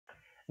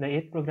The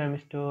eighth program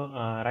is to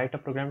write a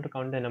program to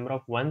count the number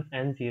of ones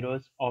and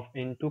zeros of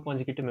in two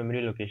consecutive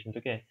memory locations.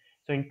 Okay,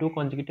 so in two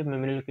consecutive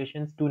memory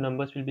locations, two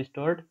numbers will be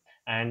stored,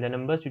 and the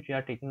numbers which we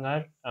are taking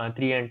are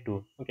 3 and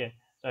 2. Okay,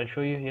 so I'll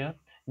show you here.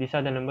 These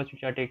are the numbers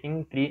which we are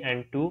taking, 3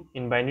 and 2.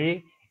 In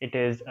binary, it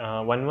is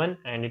 1 1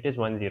 and it is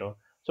 1 0.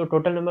 So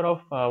total number of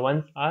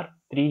ones are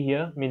 3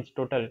 here, means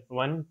total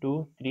 1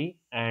 2 3,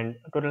 and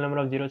total number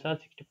of zeros are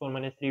 64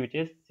 minus 3, which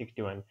is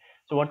 61.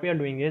 So what we are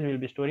doing is we'll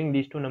be storing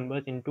these two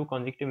numbers in two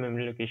consecutive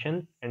memory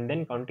locations and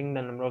then counting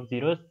the number of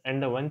zeros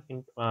and the ones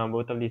in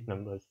both of these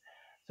numbers.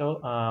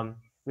 So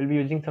we'll be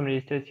using some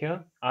registers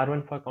here,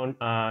 R1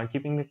 for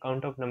keeping the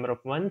count of number of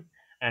ones,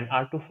 and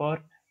R2 for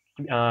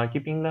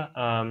keeping the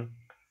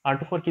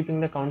R2 for keeping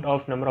the count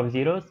of number of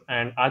zeros,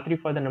 and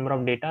R3 for the number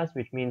of datas,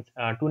 which means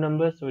two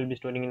numbers. So we'll be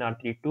storing in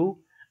R3 2,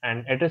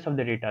 and address of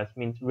the datas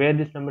means where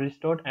this number is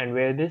stored and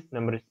where this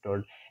number is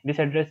stored. This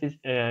address is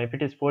if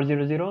it is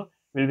 400,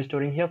 we'll be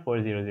storing here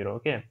 400.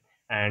 Okay,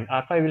 and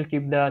R5 will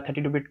keep the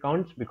 32-bit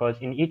counts, because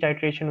in each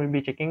iteration we'll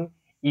be checking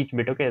each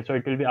bit. Okay, so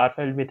it will be R5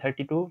 will be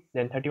 32,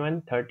 then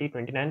 31, 30,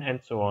 29,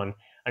 and so on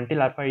until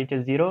R5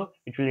 reaches 0.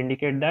 It will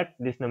indicate that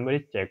this number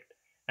is checked.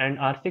 And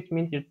R6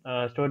 means it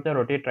stores the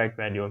rotate right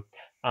value.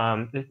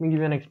 Let me give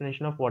you an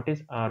explanation of what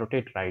is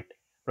rotate right.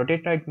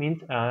 Rotate right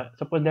means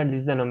suppose that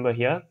this is the number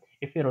here.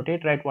 If you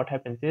rotate right, what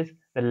happens is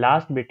the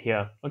last bit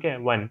here, okay,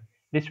 1,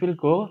 this will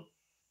go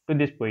to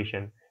this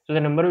position. So the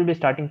number will be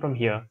starting from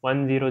here,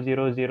 1 0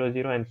 0 0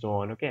 0 and so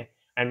on. Okay,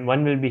 and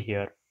 1 will be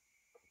here.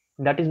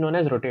 That is known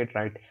as rotate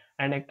right.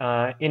 And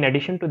in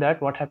addition to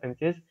that, what happens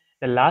is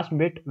the last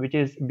bit which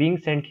is being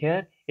sent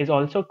here is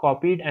also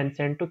copied and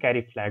sent to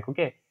carry flag.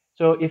 Okay,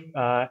 so if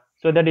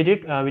so the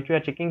digit which we are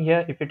checking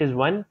here, if it is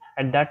 1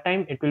 at that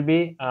time, it will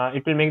be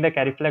it will make the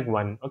carry flag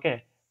 1.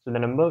 Okay, so the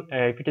number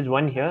if it is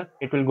 1 here,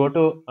 it will go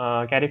to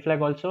carry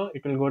flag also,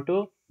 it will go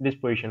to this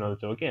position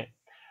also. Okay,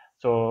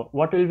 so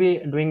what we'll be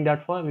doing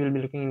that for, we will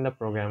be looking in the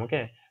program.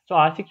 Okay, so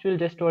R6 will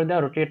just store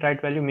the rotate right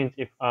value, means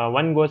if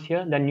 1 goes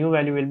here, the new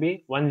value will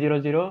be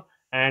 100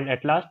 and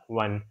at last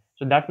 1.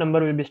 So that number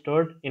will be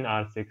stored in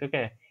R6.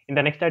 Okay, in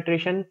the next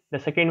iteration, the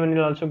second one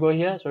will also go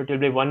here, so it will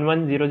be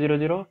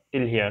 11000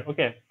 till here.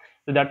 Okay,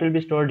 so that will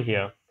be stored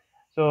here.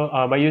 So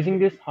by using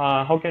this,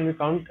 how can we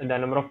count the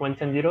number of ones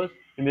and zeros?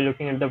 We'll be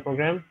looking at the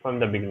program from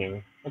the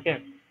beginning.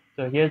 Okay,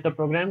 so here's the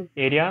program,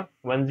 area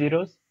 1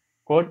 zeros,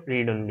 code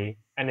read only,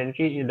 and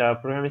entry, the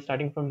program is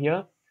starting from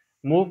here,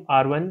 move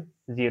R1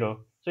 0.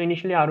 So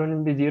initially R1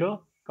 will be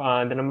 0,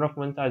 the number of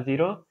ones are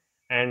 0,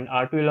 and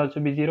R2 will also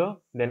be 0,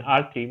 then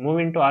R3, move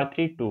into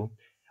R3 2.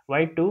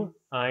 Why 2?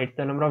 It's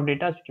the number of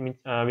data,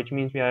 which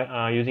means we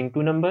are using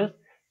two numbers,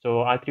 so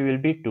R3 will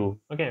be 2.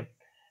 Okay,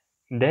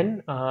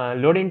 then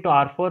load into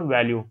R4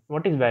 value.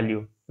 What is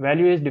value?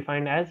 Value is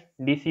defined as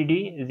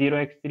DCD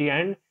 0x3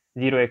 and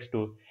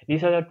 0x2.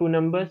 These are the two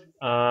numbers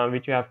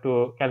which you have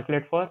to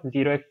calculate for,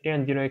 0x3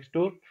 and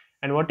 0x2.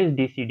 And what is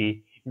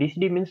DCD?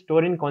 DCD means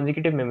store in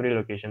consecutive memory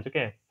locations.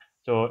 Okay,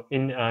 so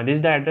in this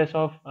is the address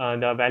of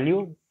the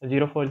value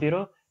 040.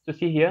 So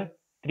see here,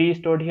 3 is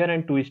stored here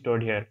and 2 is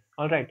stored here.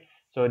 All right,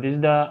 so this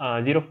is the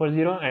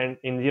 040, and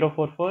in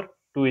 044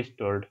 2 is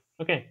stored.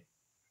 Okay,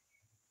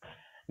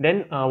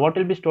 then what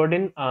will be stored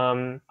in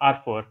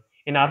R4?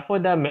 In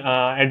R4, the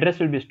address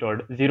will be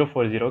stored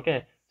 040.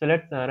 Okay, so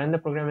let's run the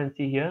program and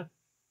see here.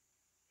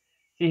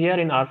 See here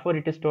in R4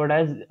 it is stored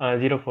as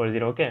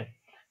 040. Okay,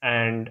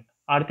 and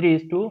R3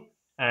 is 2,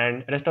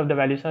 and rest of the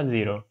values are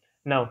 0.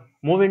 Now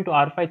move into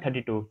R5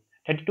 32.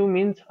 32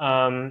 means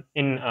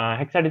in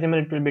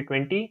hexadecimal it will be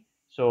 20.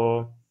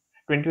 So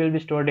 20 will be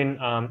stored in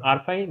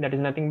R5.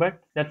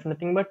 That's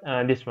nothing but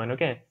this one.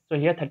 Okay, so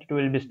here 32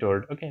 will be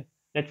stored. Okay,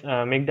 let's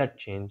make that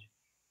change.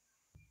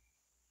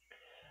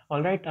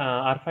 All right,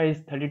 R5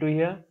 is 32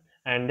 here,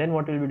 and then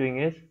what we'll be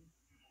doing is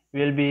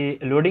we'll be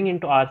loading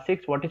into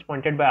R6 what is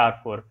pointed by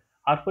R4.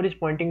 R4 is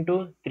pointing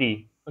to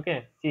 3.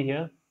 Okay, see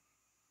here,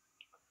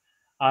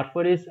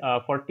 R4 is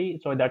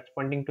 40, so that's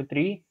pointing to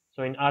 3.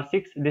 So in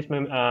R6,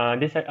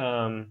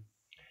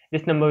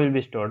 this number will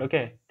be stored.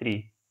 Okay,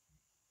 3,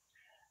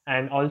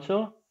 and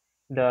also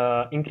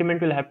the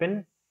increment will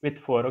happen with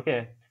 4.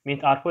 Okay,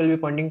 means R4 will be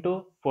pointing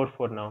to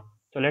 4 now.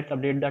 So let's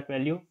update that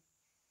value.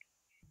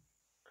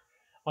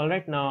 All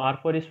right, now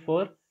R4 is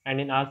 4, and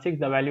in R6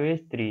 the value is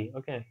 3.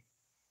 Okay,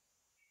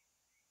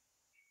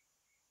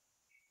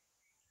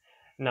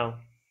 now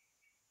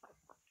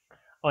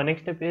our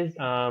next step is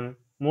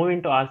move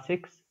into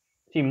R6.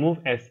 See, move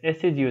S. S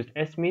is used.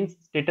 S means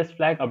status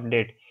flag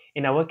update.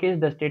 In our case,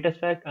 the status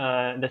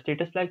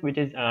flag which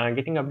is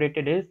getting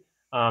updated is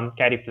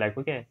carry flag.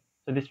 Okay,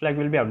 so this flag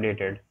will be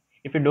updated.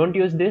 If you don't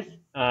use this,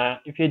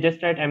 if you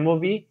just write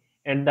MOV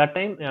at that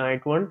time,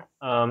 it won't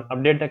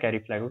update the carry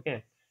flag.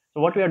 Okay, so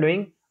what we are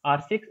doing,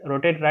 R6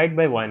 rotate right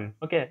by 1.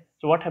 Okay,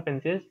 so what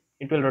happens is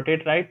it will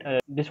rotate right.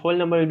 This whole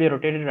number will be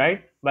rotated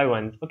right by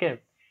 1. Okay,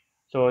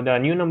 so the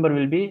new number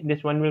will be,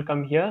 this one will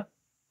come here,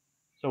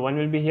 so 1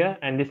 will be here,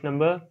 and this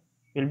number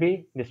will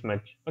be this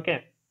much.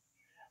 Okay,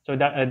 so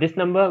that this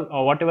number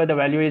or whatever the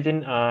value is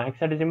in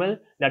hexadecimal,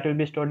 that will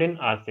be stored in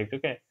R6.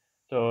 Okay,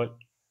 so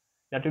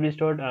that will be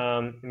stored,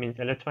 means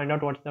let's find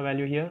out what's the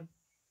value here.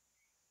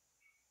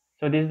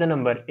 So this is the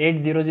number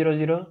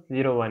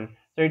 800001.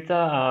 So it's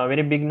a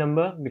very big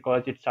number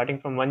because it's starting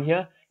from 1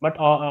 here. But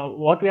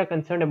what we are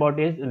concerned about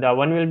is the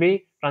 1 will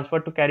be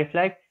transferred to carry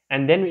flag,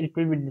 and then it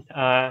will be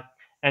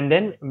and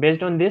then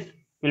based on this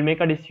we'll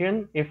make a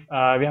decision if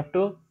we have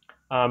to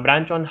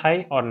branch on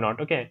high or not.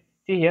 Okay,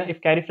 see here,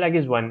 if carry flag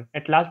is 1,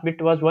 at last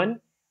bit was 1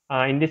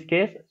 in this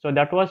case, so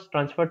that was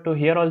transferred to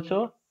here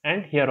also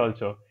and here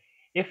also.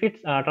 If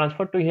it's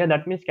transferred to here,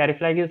 that means carry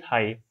flag is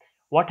high.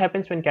 What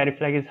happens when carry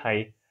flag is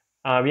high?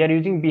 We are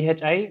using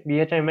BHI.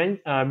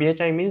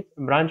 BHI means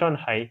branch on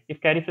high. If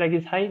carry flag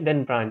is high,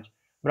 then branch.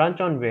 Branch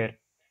on where?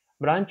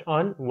 Branch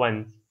on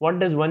ones. What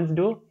does ones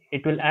do?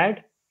 It will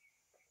add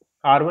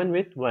R1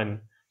 with 1.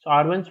 So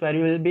R1's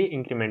value will be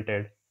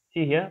incremented.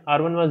 See here,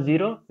 R1 was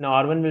 0. Now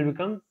R1 will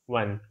become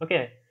 1.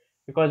 Okay,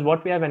 because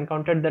what we have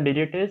encountered the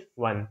digit is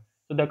 1.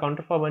 So the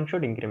counter for 1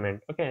 should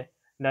increment. Okay,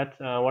 that's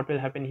what will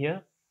happen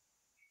here.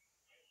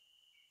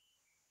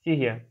 See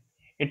here,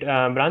 it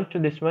branched to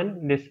this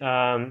one, this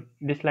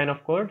line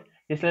of code.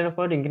 This line of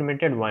code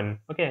incremented 1.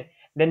 Okay,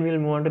 then we'll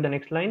move on to the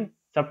next line.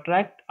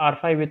 Subtract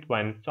r5 with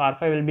 1. So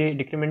r5 will be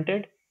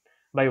decremented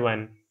by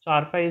 1. So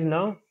r5 is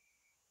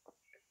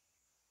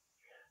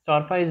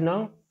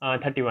now,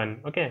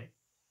 31. Okay,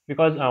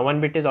 because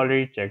one bit is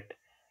already checked.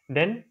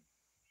 Then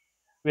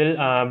we'll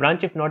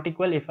branch if not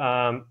equal. If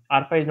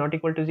r5 is not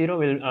equal to 0,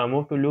 we'll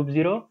move to loop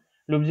 0.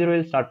 Loop 0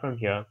 will start from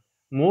here.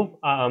 Move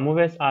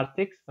as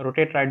r6,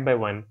 rotate right by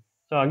 1.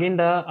 So again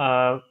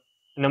the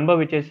number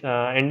which is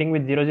ending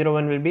with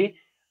 001 will be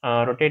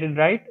rotated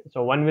right.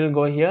 So 1 will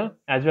go here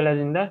as well as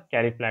in the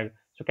carry flag.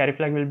 So carry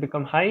flag will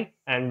become high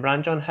and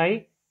branch on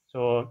high.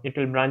 So it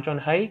will branch on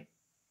high,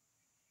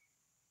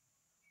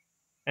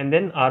 and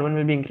then r1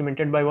 will be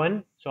incremented by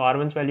 1. So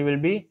r1's value will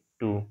be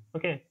 2.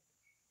 Okay,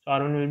 so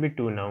r1 will be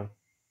 2 now.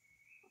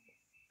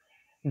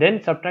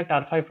 Then subtract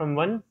r5 from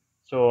 1.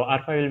 So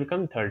r5 will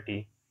become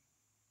 30.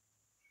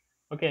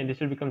 Okay, this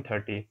will become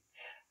 30.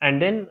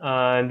 And then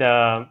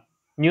the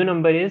new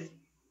number is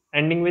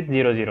ending with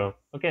 00.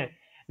 Okay,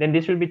 then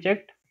this will be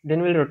checked.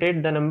 Then we'll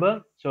rotate the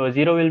number. So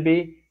 0 will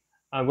be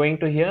going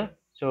to here.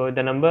 So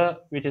the number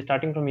which is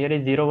starting from here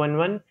is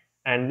 011,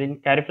 and then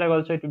carry flag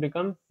also it will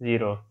become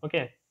 0.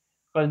 Okay,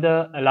 because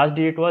the last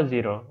digit was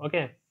 0.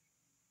 Okay,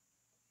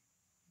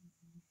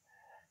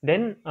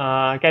 then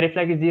carry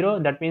flag is 0.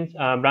 That means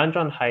branch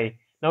on high.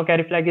 Now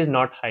carry flag is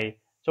not high.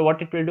 So what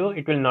it will do?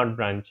 It will not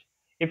branch.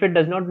 If it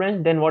does not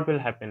branch, then what will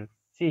happen?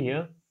 See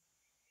here,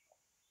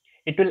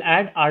 it will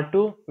add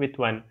R2 with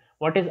 1.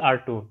 What is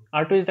R2?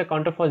 R2 is the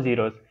counter for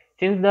zeros.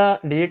 Since the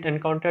digit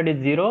encountered is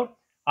 0,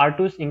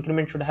 R2's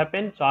increment should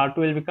happen. So R2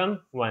 will become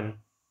 1.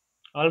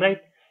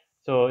 Alright.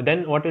 So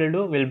then what we'll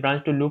do? We'll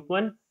branch to loop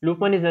 1. Loop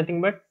 1 is nothing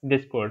but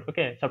this code.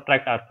 Okay.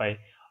 Subtract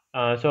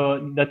R5.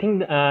 So the thing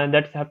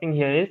that's happening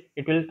here is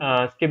it will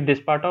skip this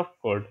part of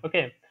code.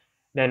 Okay.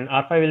 Then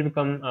R5 will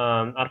become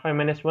R5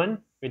 minus 1,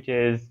 which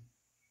is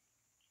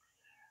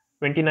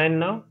 29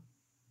 now.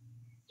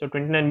 So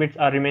 29 bits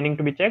are remaining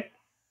to be checked,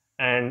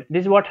 and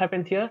this is what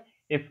happens here.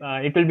 If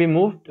it will be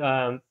moved,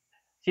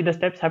 see the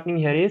steps happening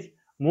here is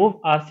move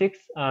r6,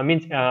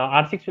 means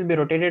r6 will be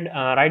rotated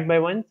right by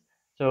 1.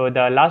 So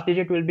the last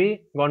digit will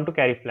be gone to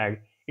carry flag.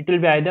 It will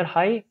be either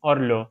high or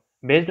low.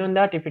 Based on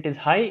that, if it is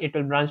high, it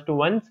will branch to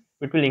 1s,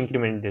 it will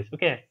increment this.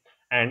 Okay,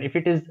 and if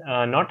it is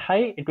not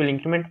high, it will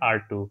increment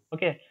r2.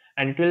 Okay,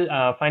 and it will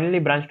finally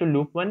branch to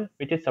loop 1,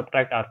 which is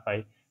subtract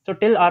r5. So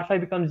till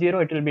r5 becomes 0,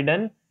 it will be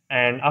done,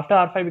 and after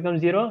r5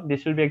 becomes 0,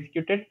 this will be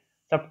executed.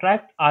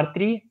 Subtract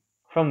r3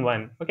 from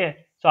 1. Okay,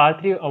 so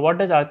r3, what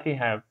does r3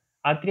 have?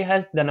 R3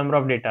 has the number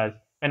of datas.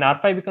 When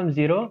r5 becomes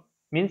 0,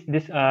 means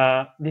this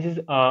is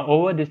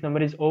over, this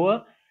number is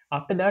over.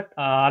 After that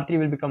r3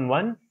 will become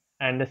 1,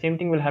 and the same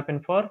thing will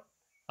happen for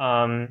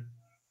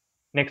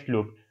next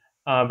loop.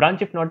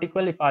 Branch if not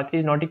equal. If r3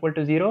 is not equal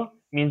to 0,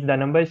 means the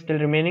number is still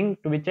remaining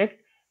to be checked.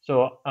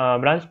 So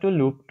branch to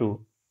loop 2.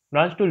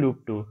 Branch to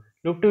loop 2.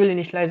 Loop 2 will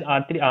initialize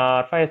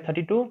r5 as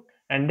 32,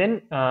 and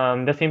then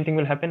the same thing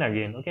will happen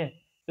again. Okay,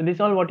 so this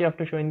is all what you have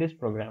to show in this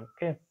program.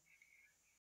 Okay.